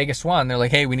he's the biggest one. They're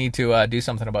like, hey, we need to do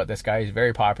something about this guy. He's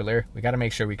very popular. We got to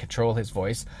make sure we control his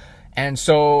voice. And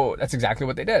so that's exactly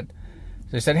what they did.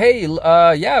 So they said, hey,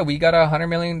 yeah, we got a $100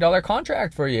 million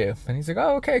contract for you. And he's like,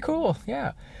 oh, okay, cool.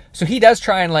 Yeah. So he does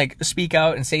try and like speak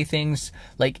out and say things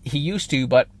like he used to,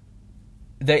 but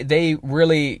they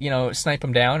really, snipe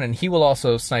him down, and he will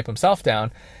also snipe himself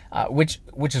down, which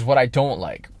is what I don't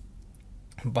like.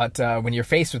 But when you're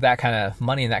faced with that kind of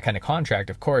money and that kind of contract,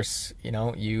 of course,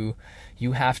 you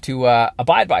have to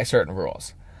abide by certain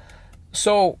rules.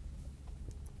 So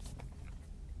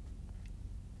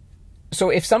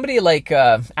if somebody like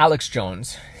Alex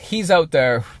Jones, he's out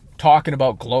there talking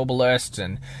about globalists,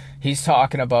 and he's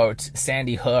talking about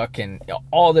Sandy Hook and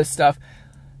all this stuff,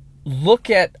 look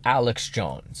at Alex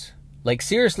Jones. Like,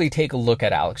 seriously, take a look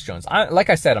at Alex Jones. Like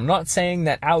I said, I'm not saying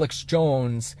that Alex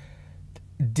Jones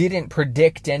didn't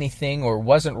predict anything or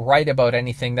wasn't right about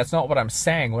anything. That's not what I'm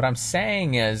saying. What I'm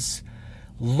saying is,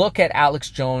 look at Alex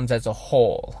Jones as a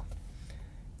whole.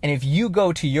 And if you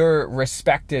go to your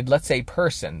respected, let's say,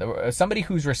 person, somebody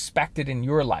who's respected in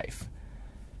your life,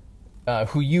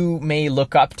 who you may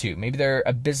look up to, maybe they're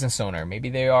a business owner, maybe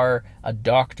they are a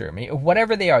doctor,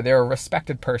 whatever they are, they're a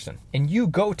respected person, and you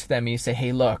go to them and you say,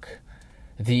 hey, look,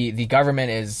 the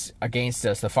government is against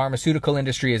us, the pharmaceutical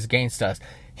industry is against us.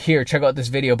 Here, check out this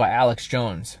video by Alex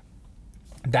Jones.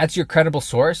 That's your credible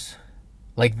source?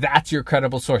 Like, that's your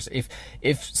credible source.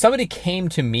 If somebody came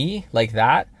to me like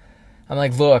that, I'm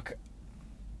like, look,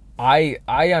 I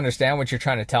understand what you're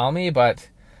trying to tell me, but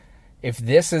if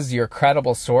this is your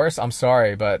credible source, I'm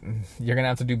sorry, but you're going to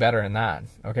have to do better than that,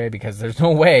 okay? Because there's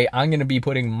no way I'm going to be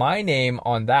putting my name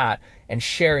on that and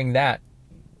sharing that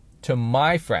to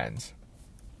my friends.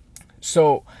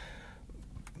 So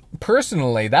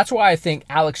personally, that's why I think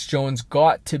Alex Jones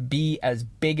got to be as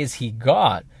big as he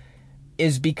got,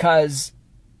 is because,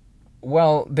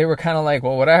 well, they were kind of like,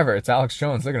 well, whatever, it's Alex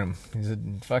Jones, look at him, he's a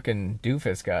fucking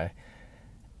doofus guy.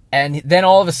 And then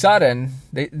all of a sudden,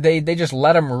 they just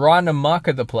let him run amok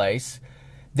of the place.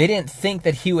 They didn't think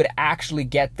that he would actually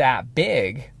get that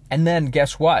big, and then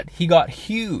guess what? He got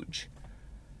huge.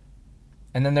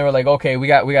 And then they were like, okay, we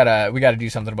gotta do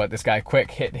something about this guy.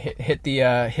 Quick, hit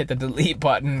the delete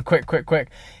button. Quick.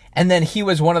 And then he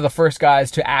was one of the first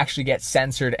guys to actually get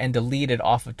censored and deleted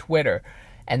off of Twitter.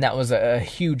 And that was a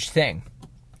huge thing.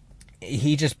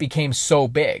 He just became so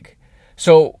big.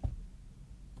 So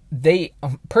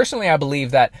personally, I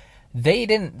believe that they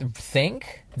didn't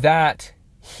think that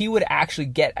he would actually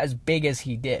get as big as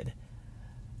he did.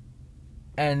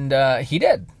 And he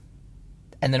did.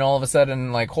 And then all of a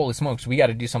sudden, like, holy smokes, we got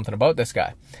to do something about this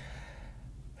guy.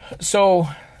 So,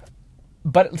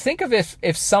 but think of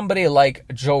if somebody like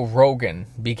Joe Rogan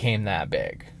became that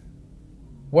big.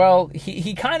 Well,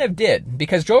 he kind of did,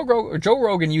 because Joe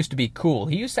Rogan used to be cool.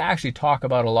 He used to actually talk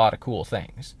about a lot of cool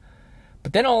things.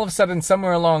 But then all of a sudden,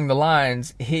 somewhere along the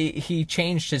lines, he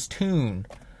changed his tune.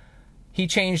 He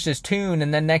changed his tune,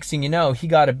 and then next thing you know, he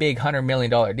got a big $100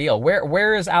 million deal.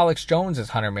 Where is Alex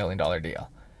Jones's $100 million deal?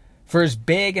 For as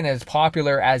big and as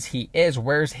popular as he is,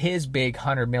 where's his big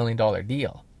 $100 million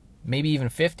deal? Maybe even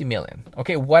 $50 million.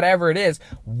 Okay, whatever it is,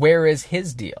 where is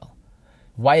his deal?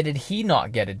 Why did he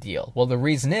not get a deal? Well, the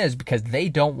reason is because they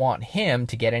don't want him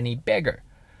to get any bigger.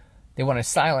 They want to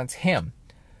silence him.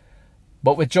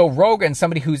 But with Joe Rogan,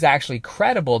 somebody who's actually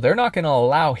credible, they're not going to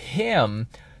allow him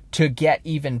to get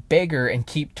even bigger and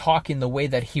keep talking the way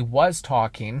that he was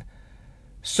talking.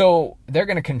 So they're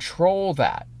going to control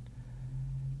that.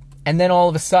 And then all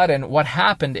of a sudden, what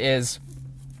happened is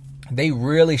they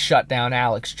really shut down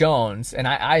Alex Jones. And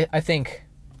I think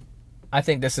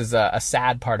this is a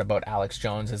sad part about Alex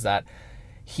Jones, is that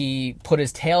he put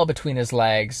his tail between his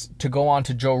legs to go on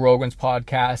to Joe Rogan's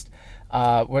podcast.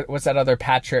 What's that other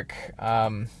Patrick?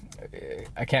 I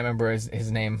can't remember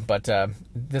his name, but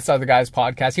this other guy's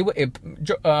podcast.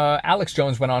 Alex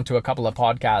Jones went on to a couple of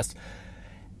podcasts,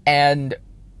 and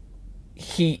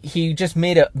he just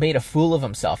made a fool of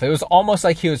himself. It was almost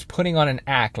like he was putting on an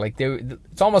act. Like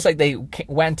it's almost like they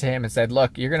went to him and said,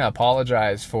 "Look, you're gonna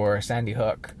apologize for Sandy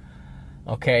Hook.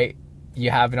 Okay,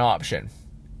 you have an option.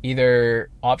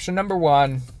 Either option number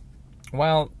one,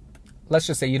 well, let's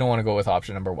just say you don't want to go with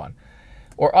option number one.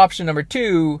 Or option number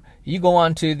two, you go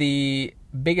on to the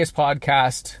biggest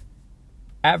podcast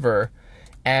ever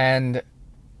and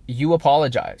you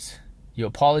apologize. You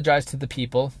apologize to the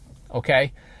people,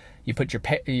 okay? You put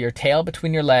your tail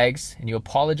between your legs and you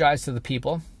apologize to the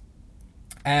people,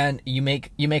 and you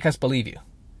make us believe you.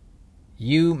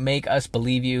 You make us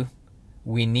believe you.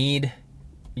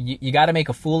 You got to make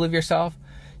a fool of yourself.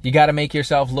 You got to make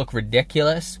yourself look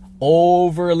ridiculous,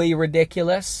 overly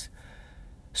ridiculous,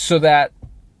 so that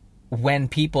when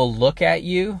people look at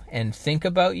you and think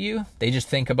about you, they just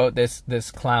think about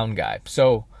this clown guy.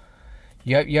 So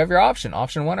you have your option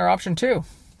one or option two.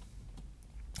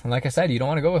 And like I said, you don't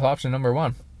want to go with option number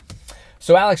one.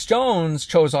 So Alex Jones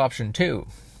chose option two.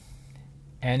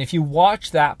 And if you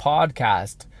watch that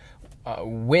podcast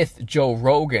with Joe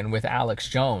Rogan, with Alex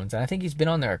Jones, and I think he's been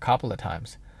on there a couple of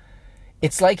times,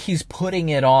 it's like he's putting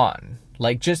it on,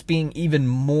 like just being even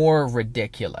more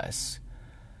ridiculous.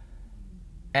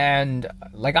 And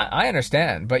like I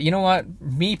understand, but you know what?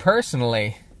 Me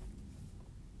personally,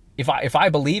 if I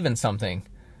believe in something,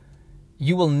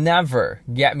 you will never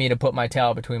get me to put my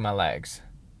tail between my legs.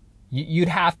 You'd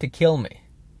have to kill me.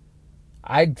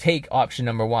 I'd take option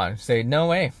number one. Say, no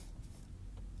way.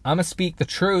 I'm gonna speak the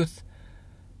truth,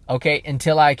 okay,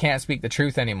 until I can't speak the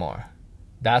truth anymore.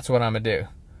 That's what I'm gonna do.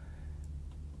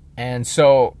 And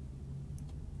so,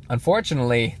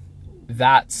 unfortunately,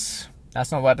 that's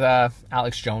not what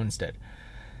Alex Jones did.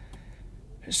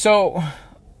 So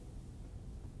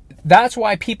that's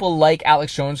why people like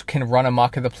Alex Jones can run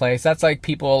amok of the place. That's like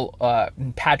people,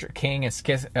 Patrick King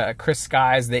and Chris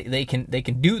Skies, they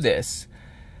can do this,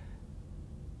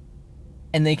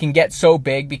 and they can get so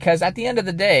big because at the end of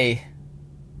the day,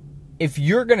 if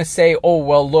you're gonna say, "Oh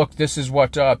well, look, this is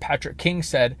what Patrick King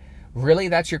said," really,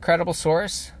 that's your credible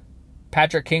source?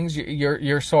 Patrick King's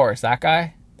your source. That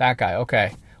guy,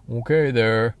 okay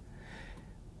there.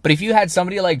 But if you had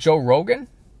somebody like Joe Rogan,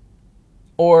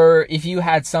 or if you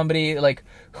had somebody like,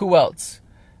 who else?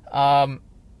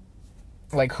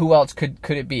 Like who else could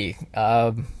it be?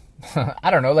 I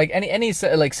don't know. Like any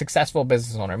like successful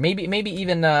business owner. Maybe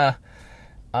even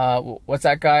what's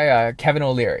that guy? Kevin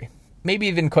O'Leary. Maybe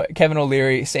even Kevin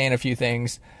O'Leary saying a few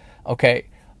things. Okay,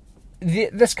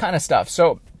 this kind of stuff.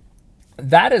 So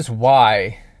that is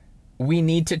why we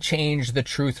need to change the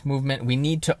truth movement. We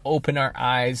need to open our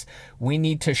eyes. We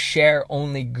need to share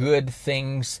only good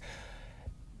things.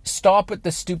 Stop with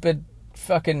the stupid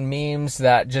fucking memes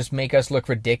that just make us look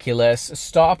ridiculous.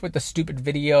 Stop with the stupid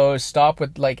videos. Stop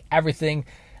with like everything.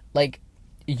 Like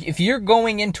if you're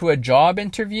going into a job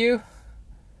interview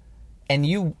and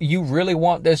you really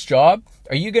want this job,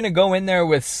 are you going to go in there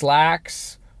with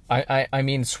slacks? I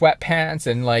mean sweatpants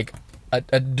and like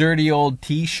a dirty old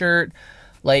t-shirt?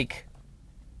 Like,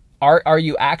 are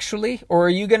you actually? Or are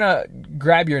you going to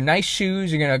grab your nice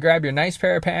shoes? You're going to grab your nice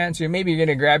pair of pants? Or maybe you're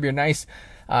going to grab your nice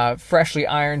freshly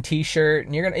ironed t-shirt,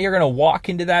 and you're going to walk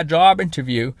into that job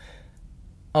interview.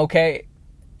 Okay,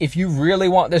 if you really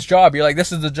want this job, you're like,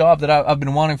 this is the job that I've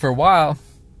been wanting for a while,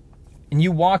 and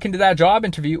you walk into that job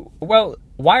interview, well,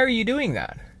 why are you doing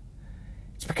that?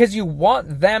 It's because you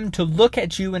want them to look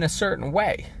at you in a certain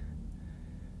way.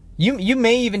 You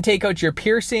may even take out your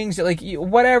piercings, like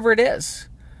whatever it is.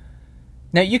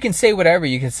 Now, you can say whatever.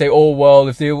 You can say, oh, well,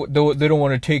 if they don't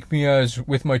want to take me as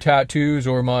with my tattoos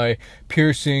or my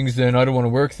piercings, then I don't want to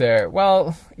work there.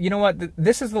 Well, you know what?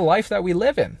 This is the life that we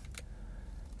live in.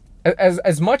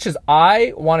 As much as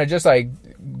I want to just like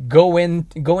go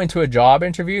into a job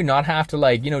interview, not have to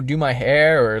like, do my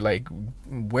hair or like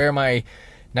wear my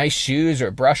nice shoes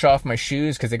or brush off my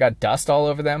shoes because they got dust all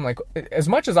over them. Like, as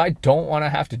much as I don't want to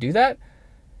have to do that,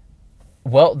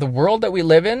 well, the world that we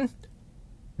live in,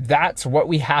 that's what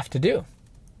we have to do.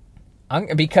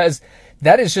 Because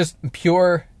that is just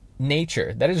pure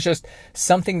nature. That is just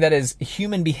something that is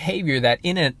human behavior, that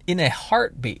in a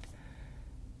heartbeat,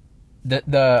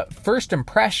 the first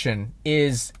impression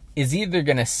is either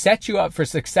going to set you up for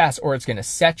success or it's going to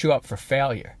set you up for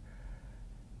failure.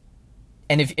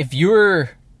 And if you're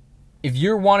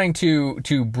wanting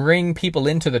to bring people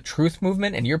into the truth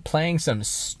movement and you're playing some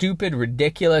stupid,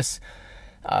 ridiculous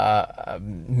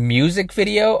music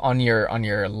video on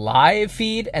your live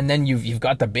feed, and then you've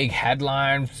got the big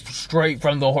headline, straight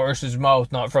from the horse's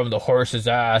mouth, not from the horse's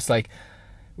ass, like,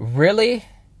 really,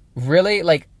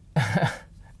 like,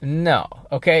 no.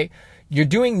 Okay, you're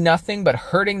doing nothing but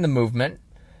hurting the movement.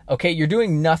 Okay, you're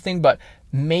doing nothing but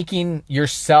making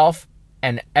yourself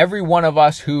and every one of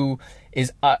us who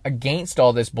is against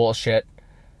all this bullshit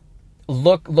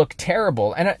look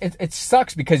terrible. And it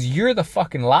sucks because you're the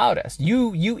fucking loudest.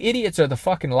 You idiots are the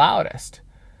fucking loudest.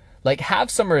 Like, have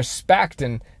some respect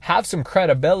and have some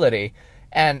credibility,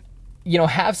 and, you know,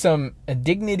 have some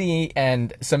dignity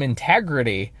and some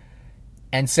integrity,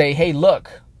 and say, hey,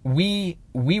 look, we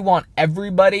want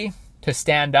everybody to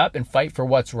stand up and fight for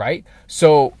what's right.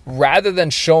 So rather than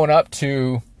showing up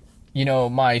to, you know,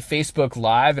 my Facebook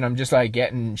Live and I'm just like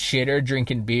getting shitter,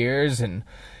 drinking beers, and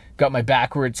got my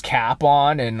backwards cap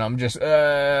on, and I'm just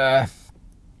going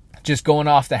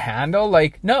off the handle,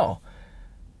 like, no.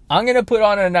 I'm going to put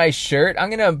on a nice shirt. I'm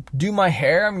going to do my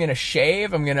hair. I'm going to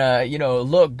shave. I'm going to, you know,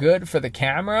 look good for the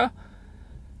camera.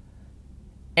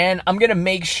 And I'm going to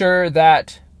make sure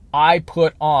that I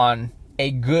put on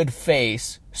a good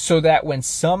face so that when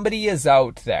somebody is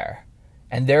out there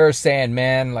and they're saying,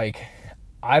 man, like,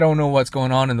 I don't know what's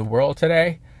going on in the world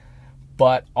today,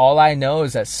 but all I know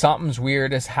is that something's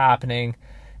weird is happening,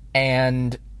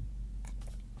 and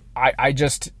I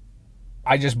just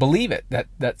believe it,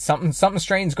 that something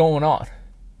strange going on.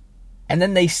 And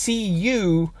then they see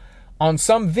you on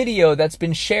some video that's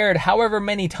been shared however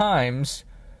many times,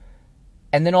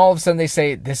 and then all of a sudden they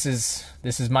say, this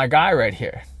is my guy right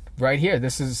here.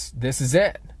 This is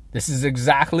it. This is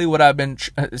exactly what I've been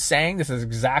saying. This is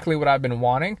exactly what I've been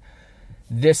wanting.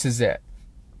 This is it.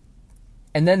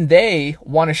 And then they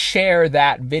want to share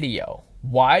that video.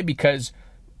 Why? Because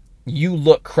you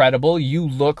look credible. You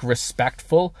look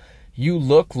respectful. You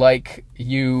look like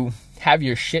you have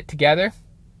your shit together.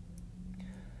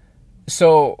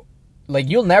 So, like,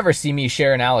 you'll never see me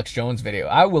share an Alex Jones video.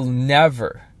 I will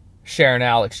never share an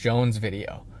Alex Jones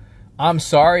video. I'm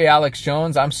sorry, Alex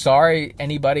Jones. I'm sorry,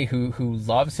 anybody who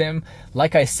loves him.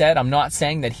 Like I said, I'm not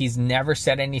saying that he's never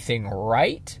said anything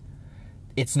right.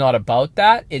 It's not about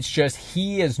that. It's just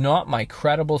he is not my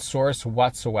credible source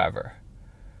whatsoever.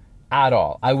 At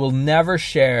all. I will never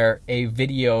share a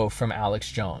video from Alex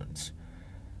Jones.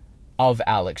 Of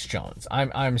Alex Jones.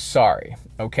 I'm sorry.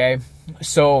 Okay?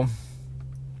 So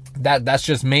that's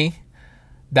just me.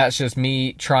 That's just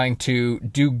me trying to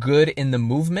do good in the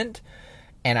movement.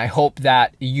 And I hope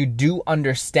that you do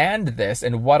understand this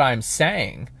and what I'm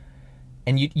saying.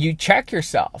 And you check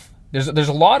yourself. There's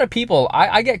a lot of people.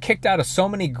 I get kicked out of so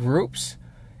many groups.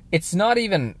 It's not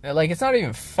even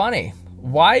funny.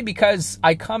 Why? Because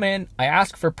I come in, I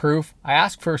ask for proof, I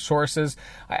ask for sources,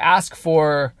 I ask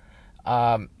for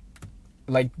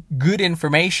like good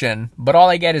information, but all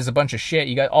I get is a bunch of shit.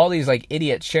 You got all these like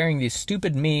idiots sharing these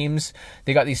stupid memes.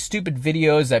 They got these stupid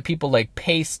videos that people like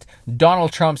paste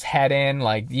Donald Trump's head in.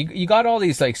 Like you got all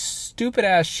these like stupid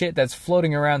ass shit that's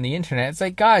floating around the internet. It's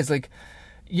like, guys, like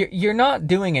you're not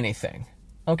doing anything.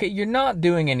 Okay, you're not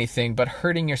doing anything but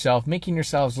hurting yourself, making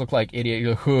yourselves look like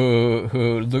idiots.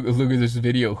 You're like, look at this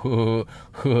video.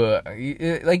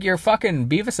 Like you're fucking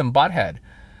Beavis and Butthead.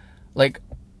 Like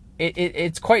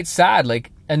it's quite sad.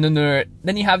 Like, and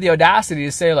then you have the audacity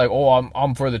to say like, oh,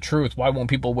 I'm for the truth. Why won't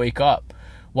people wake up?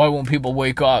 Why won't people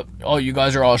wake up? Oh, you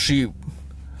guys are all sheep.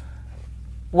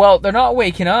 Well, they're not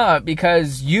waking up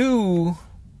because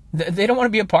they don't want to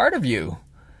be a part of you.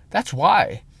 That's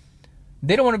why.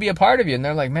 They don't want to be a part of you, and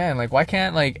they're like, man, like, why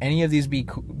can't, like, any of these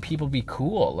people be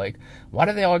cool? Like, why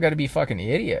do they all got to be fucking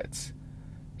idiots?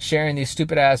 Sharing these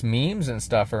stupid-ass memes and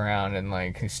stuff around, and,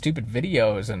 like, stupid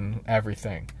videos and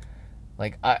everything.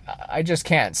 Like, I just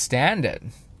can't stand it.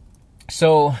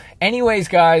 So, anyways,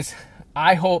 guys,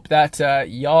 I hope that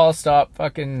y'all stop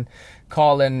fucking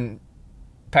calling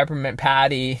Peppermint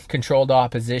Patty controlled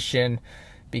opposition,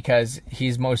 because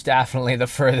he's most definitely the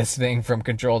furthest thing from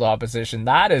controlled opposition.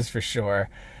 That is for sure.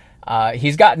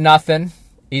 He's got nothing.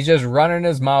 He's just running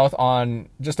his mouth on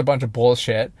just a bunch of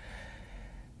bullshit.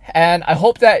 And I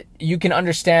hope that you can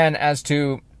understand as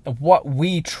to what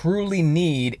we truly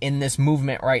need in this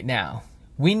movement right now.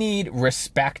 We need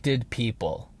respected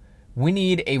people. We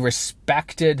need a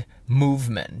respected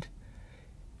movement.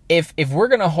 if we're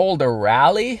going to hold a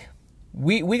rally,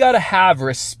 we got to have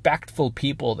respectful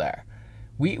people there.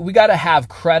 We got to have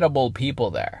credible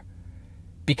people there,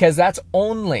 because that's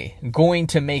only going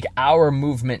to make our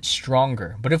movement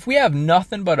stronger. But if we have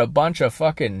nothing but a bunch of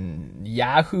fucking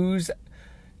yahoos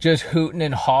just hooting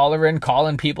and hollering,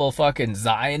 calling people fucking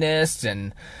Zionists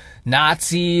and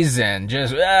Nazis and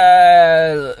just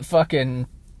fucking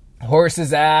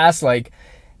horse's ass, like,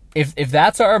 if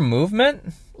that's our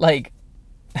movement, like,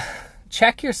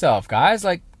 check yourself, guys.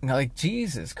 Like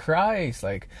Jesus Christ,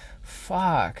 like,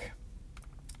 fuck.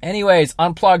 Anyways,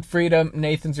 Unplugged Freedom,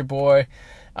 Nathan's your boy.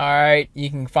 All right, you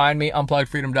can find me,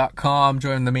 unpluggedfreedom.com,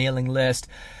 join the mailing list.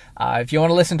 If you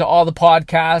want to listen to all the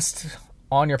podcasts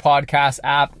on your podcast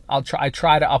app, I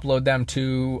try to upload them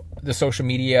to the social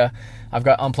media. I've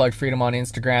got Unplugged Freedom on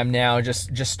Instagram now,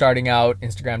 just starting out.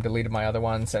 Instagram deleted my other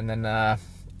ones. And then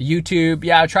YouTube,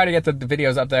 I try to get the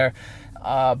videos up there.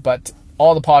 But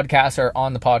all the podcasts are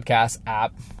on the podcast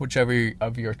app, whichever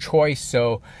of your choice.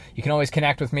 So you can always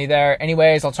connect with me there.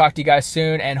 Anyways, I'll talk to you guys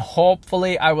soon. And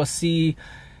hopefully I will see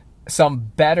some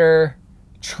better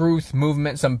truth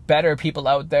movement, some better people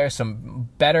out there, some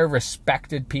better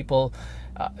respected people.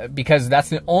 Because that's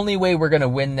the only way we're going to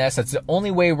win this. That's the only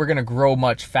way we're going to grow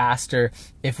much faster.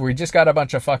 If we just got a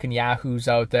bunch of fucking yahoos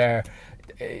out there,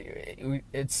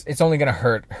 it's only going to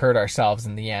hurt ourselves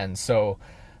in the end. So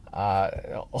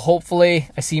hopefully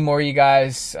I see more of you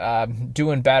guys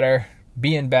doing better,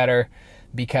 being better,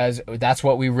 because that's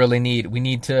what we really need. We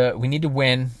need to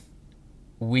win.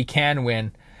 We can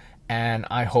win, and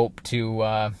I hope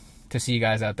to see you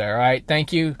guys out there. All right,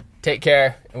 thank you. Take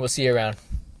care, and we'll see you around.